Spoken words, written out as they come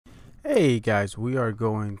Hey guys, we are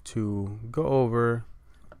going to go over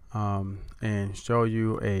and show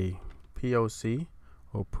you a POC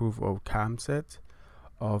or proof of concept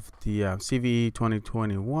of the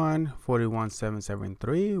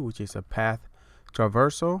CVE-2021-41773, which is a path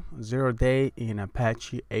traversal 0-day in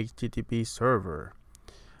Apache HTTP Server.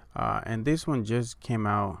 And this one just came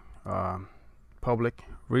out public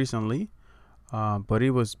recently, but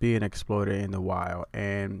it was being exploited in the wild.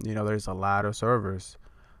 And you know, there's a lot of servers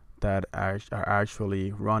that are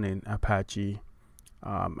actually running Apache.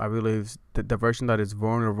 I believe that the version that is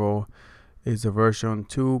vulnerable is the version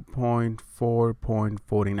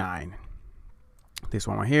 2.4.49. This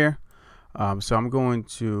one right here. So I'm going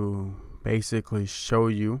to basically show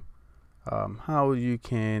you how you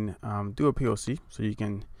can do a POC. So you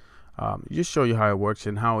can just show you how it works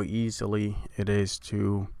and how easily it is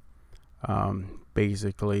to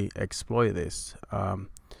basically exploit this.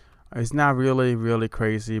 It's not really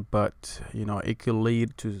crazy, but you know, it could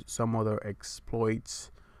lead to some other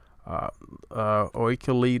exploits, or it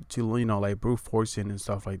could lead to, you know, like brute forcing and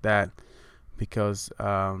stuff like that, because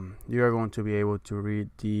you are going to be able to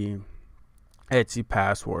read the Etsy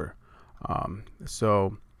password.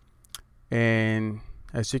 And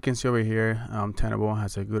as you can see over here, Tenable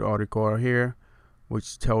has a good article here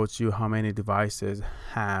which tells you how many devices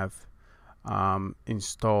have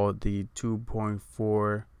installed the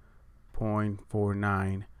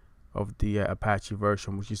 2.4.49 of the Apache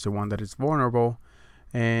version, which is the one that is vulnerable.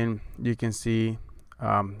 And you can see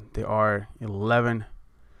there are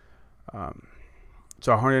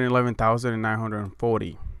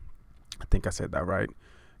 111,940. I think I said that right.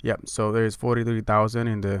 Yep. So there's 43,000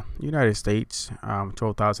 in the United States,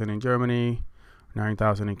 12,000 in Germany,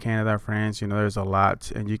 9,000 in Canada, France. You know, there's a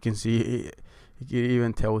lot, and you can see it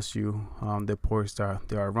even tells you the ports that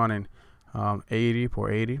they are running. 80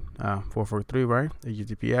 port 80, 443, right?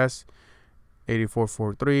 HTTPS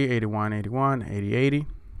 8443, 8181, 8080.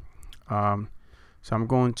 So I'm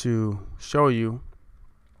going to show you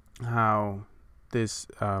how this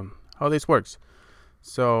works.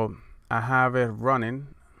 So I have it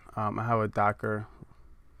running. I have a Docker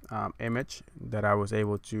image that I was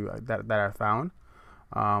able to that I found,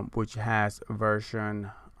 which has version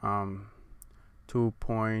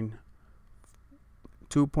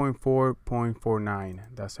 2.4.49.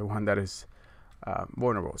 That's the one that is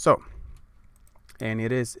vulnerable. So, and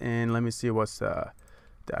it is in, let me see what's the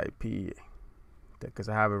IP, because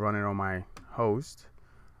I have it running on my host,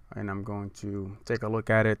 and I'm going to take a look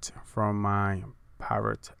at it from my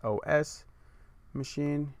Pirate OS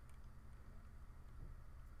machine.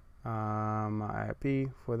 My IP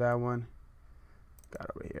for that one got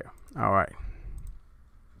over here. All right,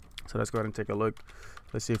 so let's go ahead and take a look.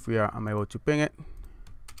 Let's see if I'm able to ping it.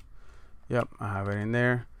 Yep, I have it in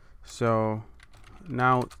there. So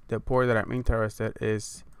now the port that I'm interested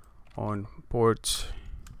is on port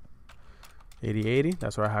 8080.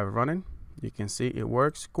 That's where I have it running. You can see it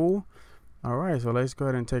works. Cool. All right, so let's go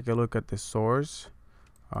ahead and take a look at the source.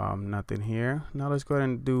 Nothing here. Now let's go ahead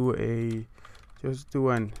and do a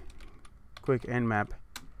quick nmap.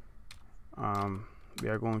 We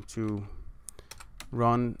are going to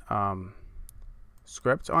run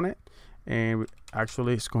scripts on it, and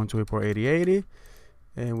actually it's going to be port 8080,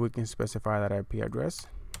 and we can specify that IP address,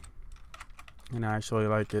 and I actually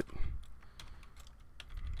like it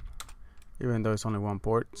even though it's only one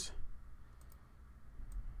port.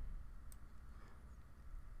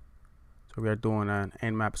 So we are doing an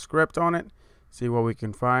nmap script on it, see what we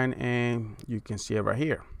can find, and you can see it right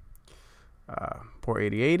here. Port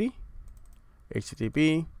 8080,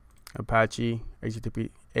 HTTP, Apache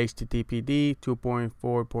HTTPD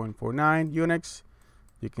 2.4.49 Unix.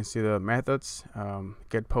 You can see the methods: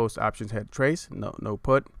 get, post, options, head, trace, no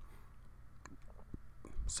put.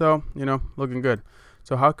 So, you know, looking good.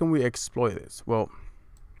 So how can we exploit this? Well,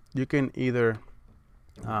 you can either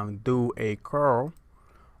do a curl,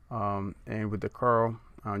 and with the curl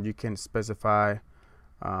you can specify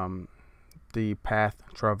the path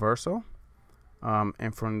traversal,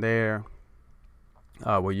 and from there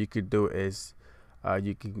what you could do is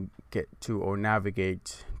you can get to or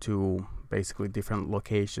navigate to basically different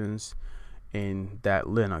locations in that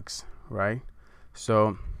Linux, right?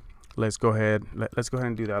 So let's go ahead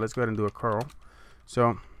and do that. Let's go ahead and do a curl.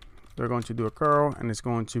 So we're going to do a curl, and it's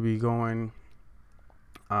going to be going,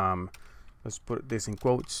 let's put this in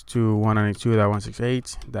quotes, to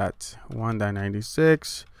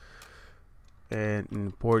 192.168.1.96 and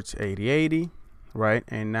in ports 8080, right?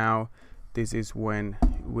 And now this is when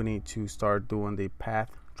we need to start doing the path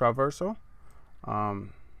traversal.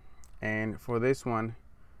 And for this one,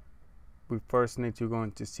 we first need to go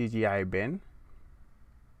into CGI bin,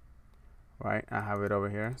 right? I have it over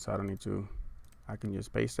here, so I don't need to, I can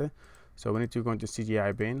just paste it. So we need to go into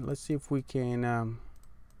CGI bin. Let's see if we can,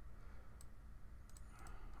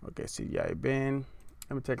 okay, CGI bin.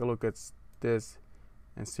 Let me take a look at this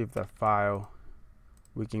and see if that file,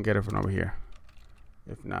 we can get it from over here.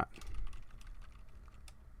 If not,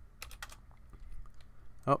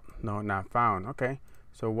 oh, no, not found. Okay,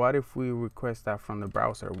 so what if we request that from the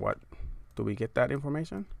browser? What, do we get that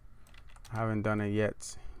information? I haven't done it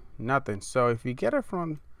yet. Nothing. So if you get it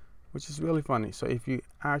from, which is really funny, so if you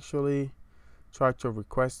actually try to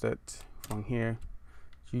request it from here,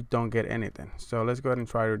 you don't get anything. So let's go ahead and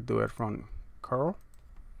try to do it from curl.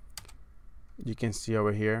 You can see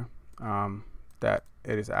over here that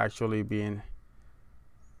it is actually being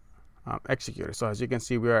executed. So as you can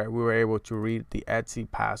see, we were able to read the etc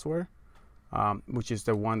password, which is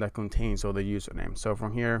the one that contains all the username. So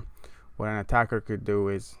from here, what an attacker could do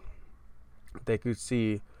is they could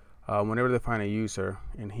see whenever they find a user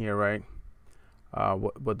in here, right?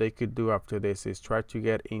 What they could do after this is try to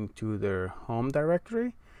get into their home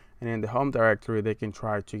directory, and in the home directory they can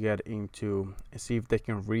try to get into, see if they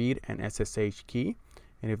can read an SSH key,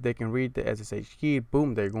 and if they can read the SSH key,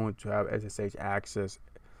 boom, they're going to have SSH access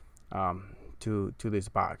to this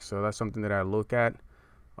box. So that's something that I look at,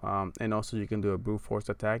 and also you can do a brute force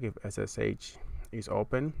attack if SSH is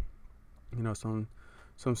open. You know, some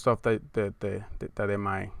stuff that they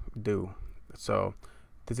might do. So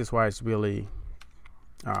this is why it's really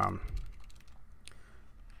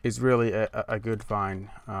a good find,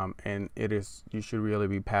 and it is, you should really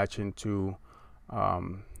be patching to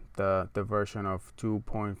the version of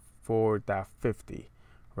 2.4.50,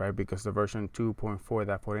 right? Because the version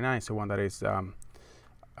 2.4.49 is the one that is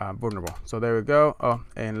vulnerable. So there we go. Oh,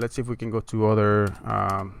 and let's see if we can go to other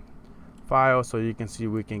files, so you can see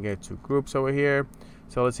we can get to groups over here.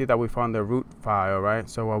 So let's see that we found the root file, right?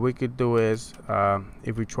 So what we could do is,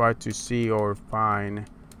 if we try to see or find,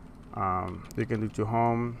 you can do to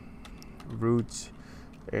home, root,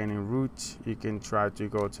 and in root you can try to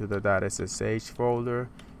go to the .ssh folder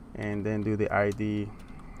and then do the ID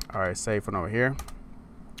RSA from over here,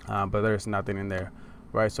 but there's nothing in there,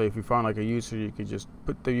 right? So if you found like a user, you could just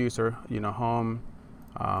put the user, you know, home,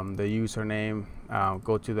 the username,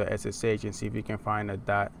 go to the SSH and see if you can find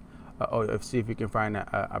a see if you can find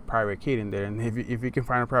a private key in there. And if you can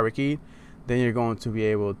find a private key, then you're going to be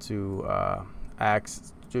able to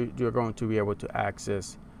access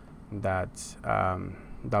that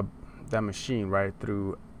that machine, right,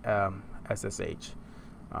 through SSH.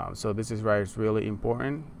 So this is why it's really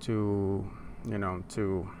important to, you know,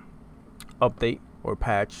 to update or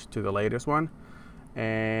patch to the latest one.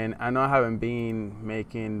 And I know I haven't been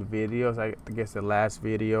making videos. I guess the last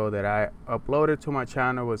video that I uploaded to my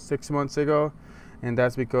channel was 6 months ago, and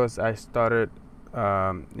that's because I started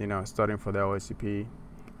you know, studying for the OSCP,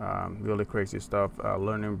 really crazy stuff,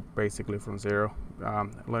 learning basically from zero,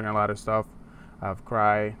 learning a lot of stuff. I've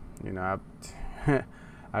cried, you know,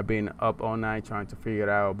 I've been up all night trying to figure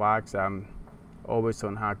out a box. I'm always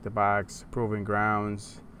on Hack the Box, Proving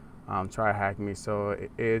Grounds, Try Hack Me. So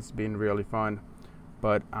it's been really fun.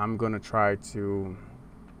 But I'm gonna try to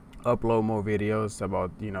upload more videos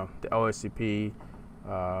about, you know, the OSCP,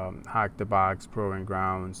 Hack the Box, Proving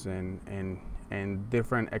Grounds, and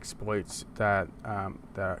different exploits that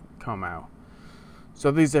that come out. So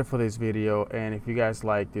these are for this video, and if you guys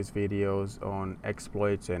like these videos on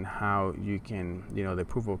exploits and how you can, you know, the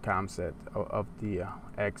proof of concept of the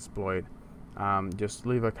exploit, just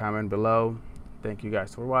leave a comment below. Thank you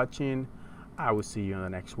guys for watching. I will see you in the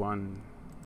next one.